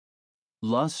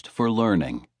Lust for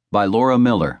Learning by Laura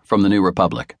Miller from the New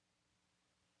Republic.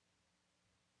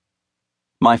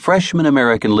 My freshman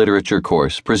American literature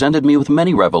course presented me with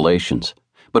many revelations,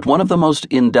 but one of the most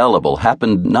indelible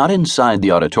happened not inside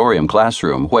the auditorium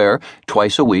classroom where,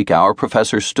 twice a week, our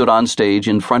professor stood on stage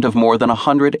in front of more than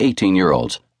 100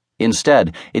 18-year-olds.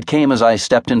 Instead, it came as I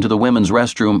stepped into the women's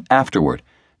restroom afterward,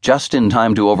 just in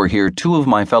time to overhear two of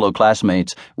my fellow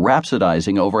classmates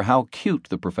rhapsodizing over how cute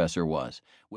the professor was.